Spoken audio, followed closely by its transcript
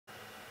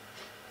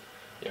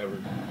Yeah, we're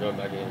going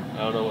back in. I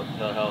don't know what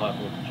the hell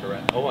happened with the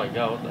Tourette. Oh my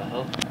god, what the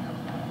hell?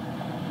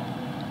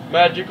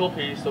 Magical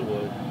piece of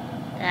wood.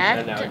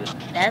 That's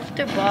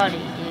their body,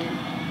 dude.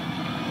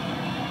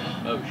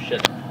 Oh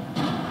shit.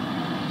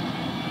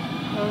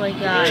 Oh my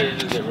god. It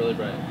just get really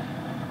bright.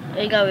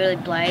 It got really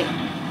bright.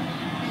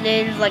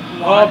 There's like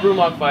one. Oh,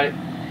 Broomlock fight.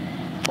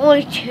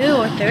 Only 2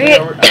 or 3.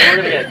 Yeah, we're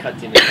gonna get a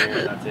cutscene in here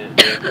and that's it.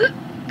 Dude.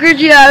 Good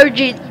job,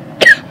 G.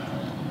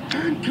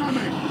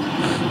 Incoming.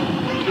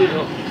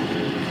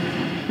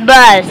 Buzz.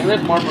 I think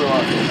there's more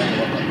Broomlock.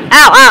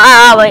 Ow, ow,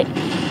 ow, ow, wait.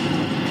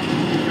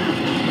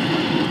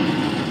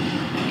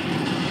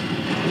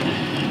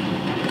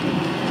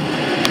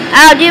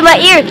 Ow, dude, my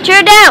ears.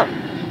 Turn it down.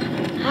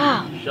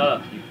 Ow. Shut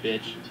up, you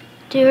bitch.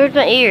 Dude, it hurts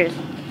my ears.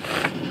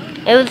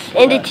 It was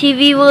in the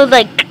TV was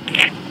like.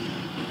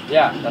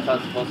 Yeah, that's how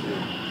it's supposed to be.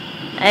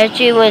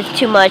 Actually, when it's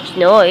too much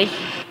noise.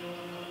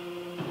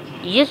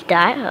 You just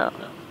die? Oh.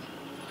 No.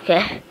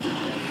 Okay.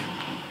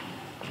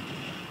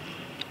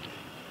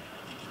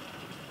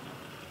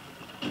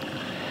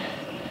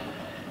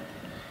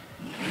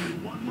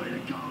 One way to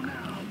go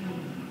now.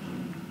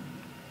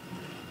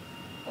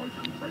 Are you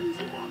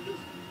crazy, Marcus?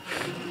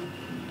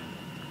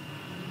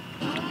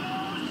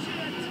 Oh,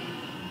 shit!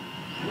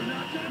 We're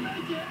not gonna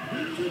make it!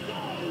 Here we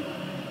go!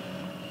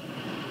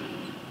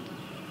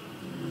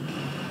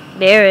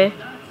 Barry.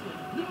 That's it.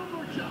 No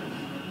more shots,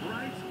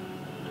 right?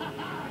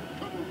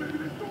 Come on, baby,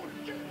 let's do it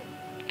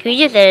again! Can we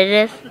just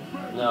edit this?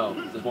 No,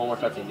 there's one more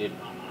cutscene, dude.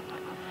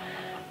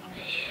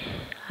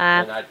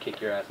 And I'd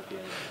kick your ass at the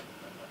end.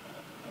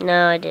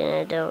 No, I didn't.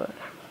 I don't.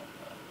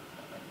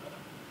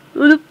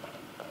 Oop.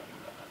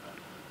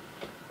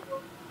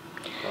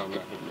 Oh, I'm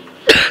not hitting you.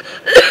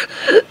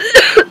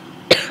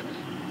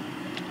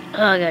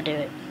 Oh, I gotta do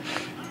it.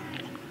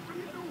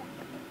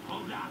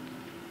 Hold up.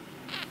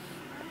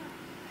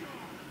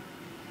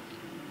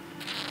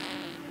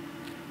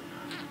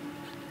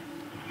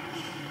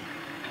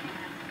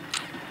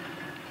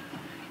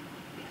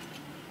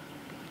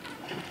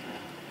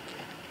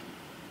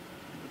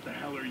 What the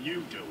hell are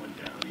you doing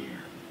down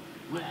here?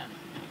 Well,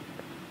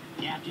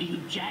 after you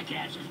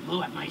jackasses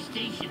blew up my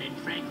station and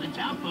Franklin's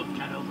outpost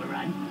got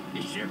overrun,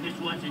 the surface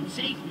wasn't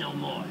safe no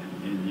more.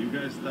 And you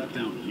guys thought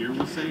down here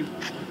was safe?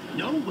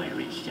 Nowhere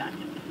is shut.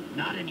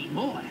 Not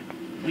anymore.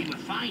 We were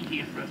fine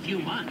here for a few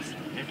months,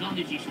 as long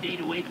as you stayed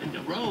away from the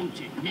roads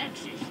and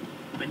Nexus.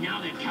 But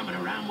now they're coming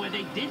around where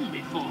they didn't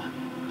before.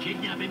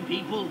 Kidnapping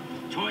people,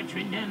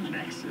 torturing them.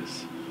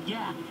 Nexus.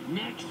 Yeah,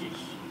 Nexus.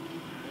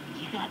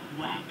 You got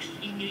wax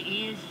in your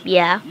ears?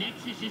 Yeah.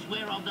 Nexus is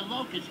where all the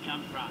locusts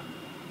come from.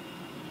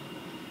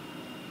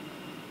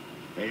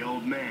 Hey,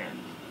 old man.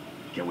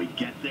 Can we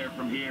get there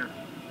from here?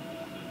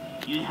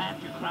 You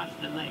have to cross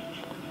the lake,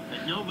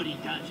 but nobody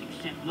does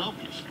except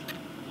locusts.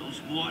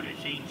 Those waters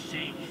ain't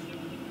safe.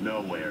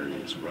 Nowhere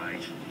is,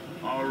 right?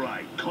 All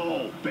right,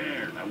 Cole,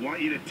 Baird, I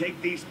want you to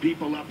take these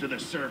people up to the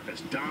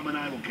surface. Dom and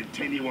I will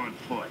continue on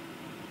foot.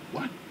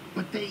 What?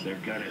 But They're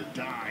gonna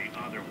die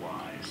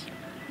otherwise.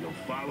 You'll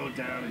follow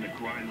down in the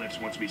grind lifts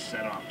once we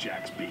set off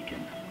Jack's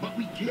beacon. But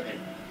we can't.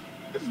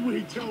 This is what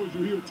he tells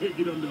you he'll take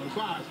it under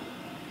advisement.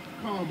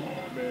 Come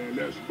on, man,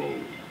 let's go.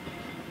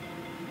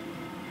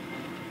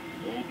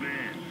 Old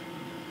man,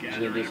 gather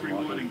They're just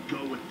everyone walking. and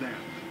go with them.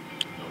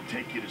 They'll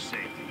take you to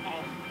safety.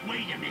 Oh,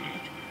 wait a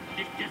minute.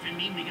 This doesn't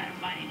mean we gotta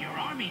fight in your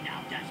army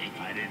now, does it?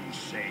 I didn't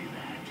say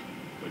that,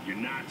 but you're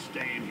not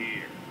staying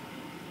here.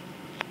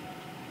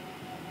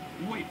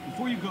 Wait,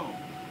 before you go.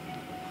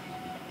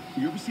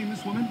 You ever seen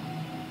this woman?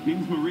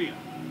 Name's Maria.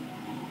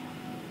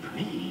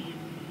 Pretty.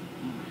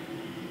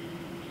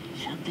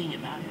 Something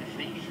about her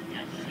face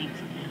does seem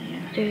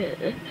familiar. She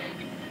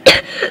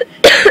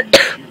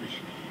was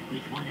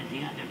with one of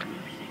the other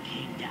groups that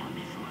came down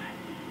before.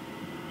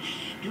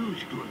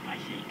 Stu's group, I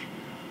think.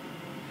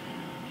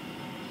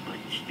 But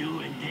Stu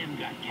and them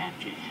got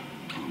captured.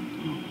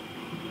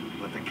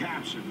 But the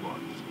captured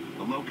ones,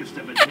 the locusts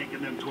have been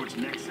taking them towards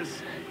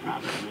Nexus?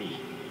 Probably.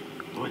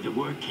 Or the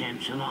work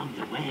camps along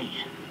the way.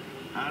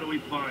 How do we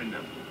find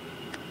them?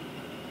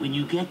 When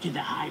you get to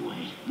the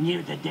highway,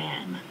 near the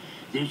dam,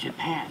 there's a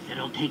path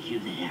that'll take you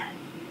there.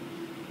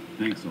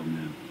 Thanks, old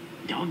man.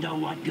 Don't know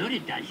what good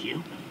it does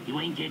you. You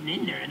ain't getting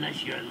in there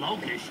unless you're a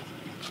locust.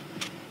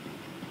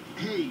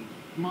 Hey,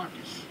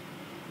 Marcus.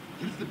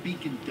 What if the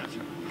beacon doesn't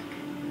work?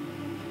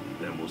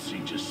 Then we'll see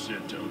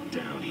Jacinto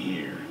down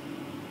here.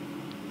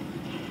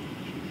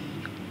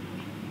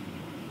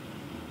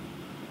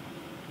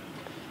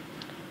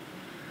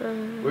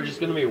 We're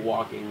just gonna be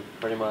walking,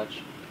 pretty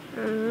much.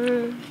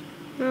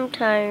 I'm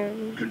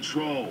tired.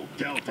 Control,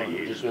 Delta Oh,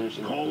 here. just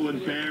finishing Cole up and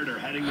this Baird are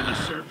heading to the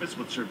surface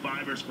with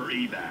survivors for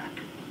evac.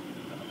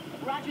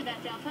 Roger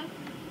that, Delta.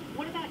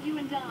 What about you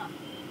and Dom?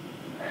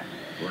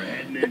 We're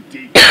heading in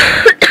deep to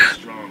the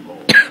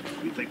stronghold.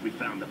 We think we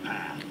found the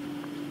path.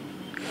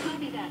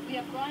 Copy that. We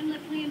have grind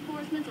lift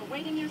reinforcements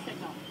awaiting your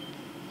signal.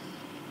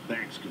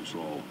 Thanks,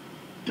 Control.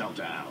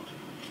 Delta out.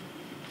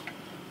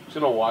 Just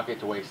gonna walk it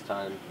to waste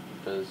time,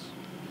 because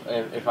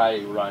if I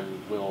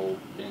run, we'll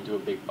get into a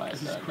big fight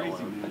This is that I don't crazy, want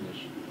to man.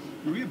 finish.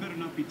 Maria better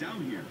not be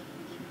down here.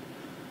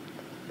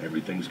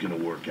 Everything's gonna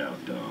work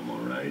out, Dom, all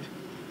right?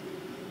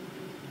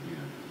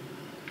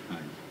 Yeah. I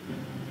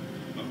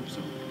hope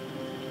so.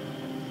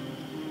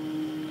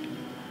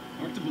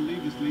 Hard to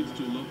believe this leads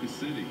to a locust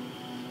city.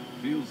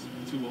 Feels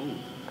too old.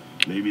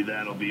 Maybe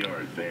that'll be our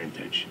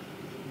advantage.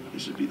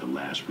 This would be the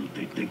last route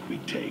they think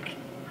we'd take.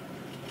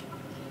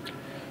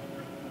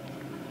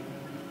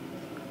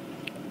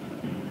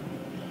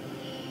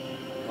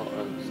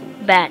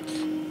 Bats.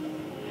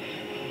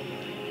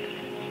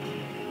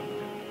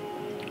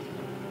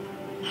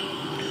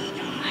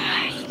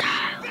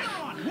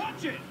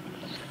 Watch it!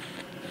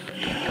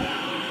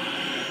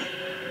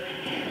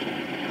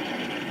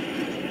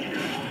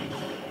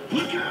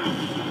 Look out!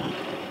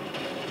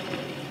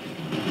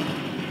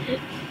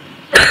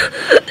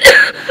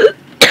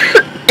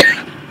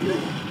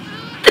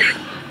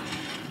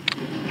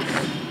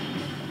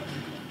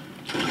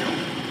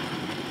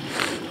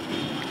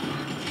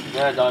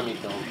 Yeah, Dom, me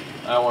film.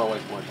 I don't want to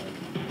waste more time.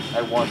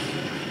 I want to.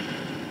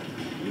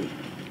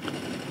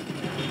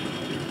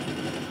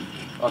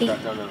 Oh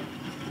crap, no.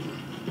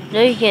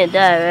 No, you can't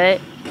die,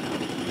 right?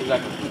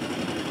 Exactly.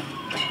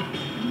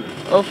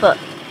 Oh fuck.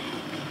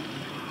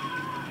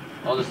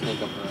 I'll just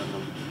sneak up around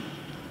them.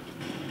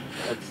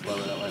 That's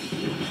slower that way.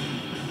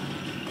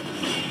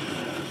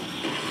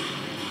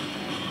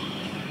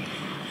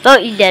 Oh,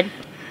 you dead.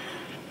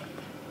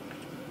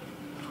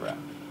 Crap.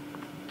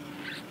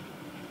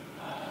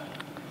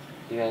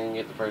 You think I can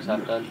get the first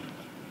half done?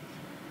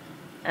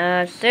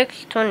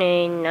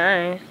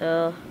 6:29,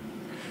 so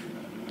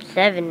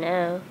 7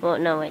 now. Well,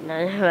 no, wait,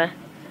 no.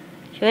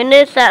 Should we end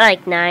this at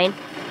like 9?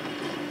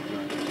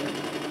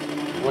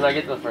 When I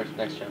get to the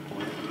next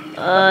checkpoint.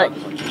 Oh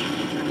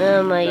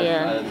my I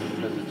god.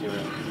 didn't, this is too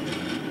early.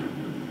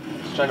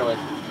 Just trying to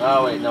waste.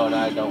 Oh wait, no,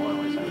 I don't want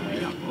to waste time.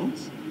 Right?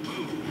 Boats?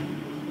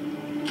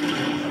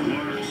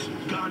 Worse,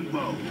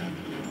 gunboat.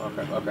 Oh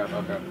crap.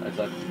 I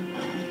suck.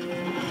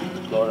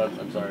 Slow it up,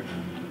 I'm sorry.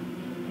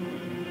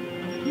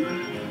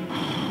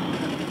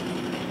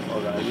 Oh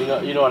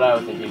god, you know what I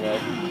was thinking,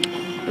 right?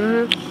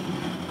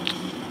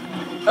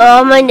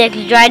 Oh, my neck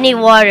is dry. I need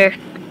water.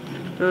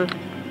 What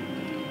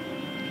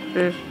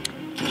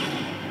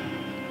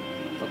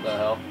the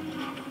hell?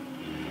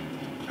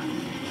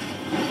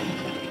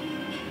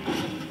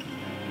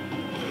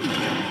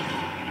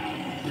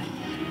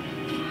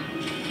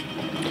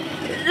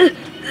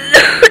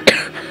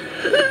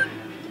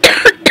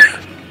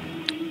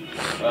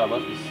 Oh, it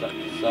must be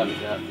sucking.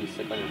 You have to be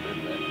sick on your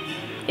birthday.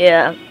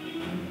 Yeah.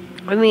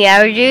 I mean,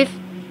 allergies?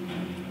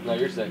 No,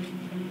 you're sick.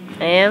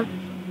 I am.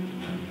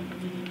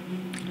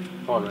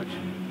 Come on, Rich.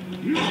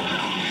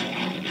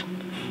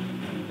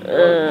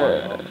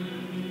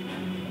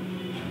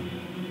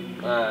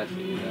 I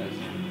see you guys.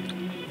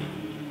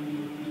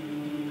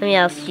 I mean,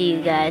 I'll see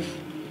you guys.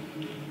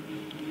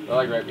 They're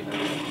like right behind you.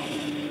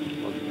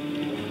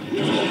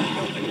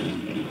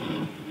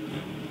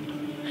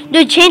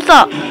 Dude,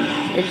 chainsaw!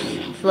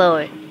 It's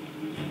slower.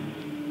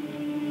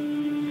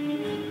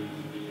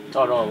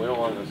 Oh no, we don't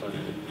want to go sunny.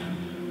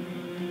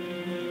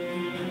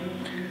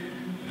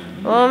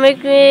 Well,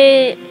 make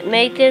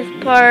this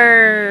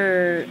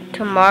part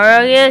tomorrow,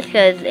 I guess,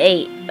 because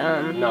 8.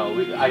 No,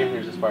 I can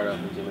finish this part up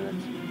in 2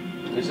 minutes.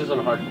 This isn't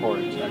hardcore,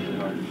 it's actually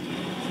hard.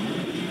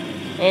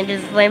 And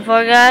this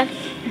flamethrower guy?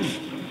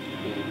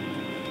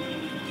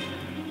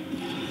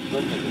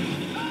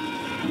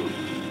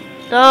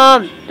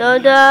 Dom,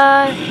 don't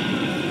die.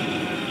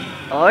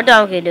 Or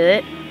Dom can do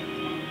it.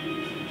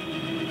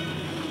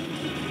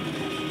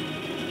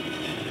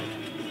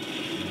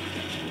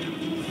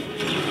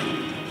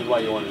 This is why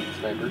you wanted a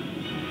sniper.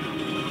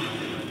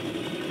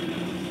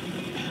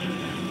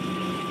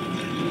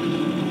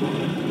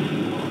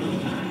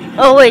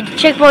 Oh wait, the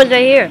checkpoint's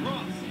right here.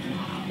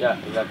 Yeah,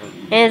 exactly.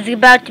 And it's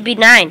about to be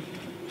 9.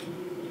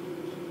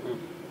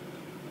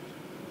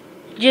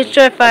 Just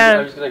try to I'm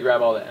find. just gonna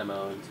grab all the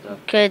ammo and stuff.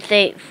 Cause it's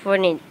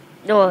 8:40.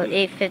 No,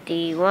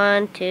 8:50.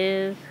 1,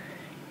 2,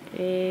 I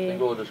 3.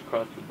 think we'll just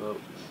cross the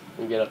boat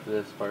and get up to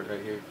this part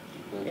right here.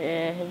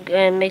 Yeah,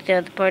 and make the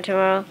other part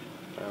tomorrow.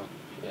 Oh,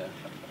 yeah.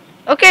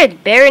 Okay, it's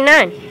Barry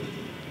 9.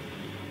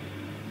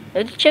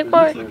 It's a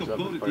checkpoint. Looks like a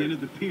boat at the end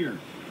of the pier.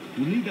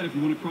 We'll need that if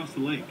we want to cross the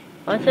lake.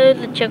 I thought it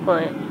was a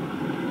checkpoint.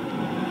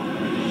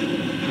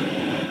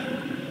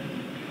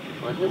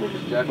 Why can't we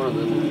just jack one of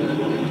those and fit it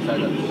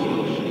inside that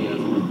little shitty ass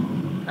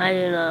one? I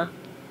don't know.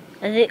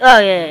 I think. Oh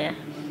yeah.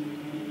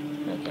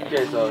 Okay.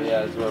 Okay, so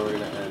yeah, that's where we're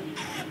gonna end.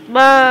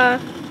 Bye.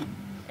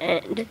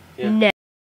 And Yeah. now.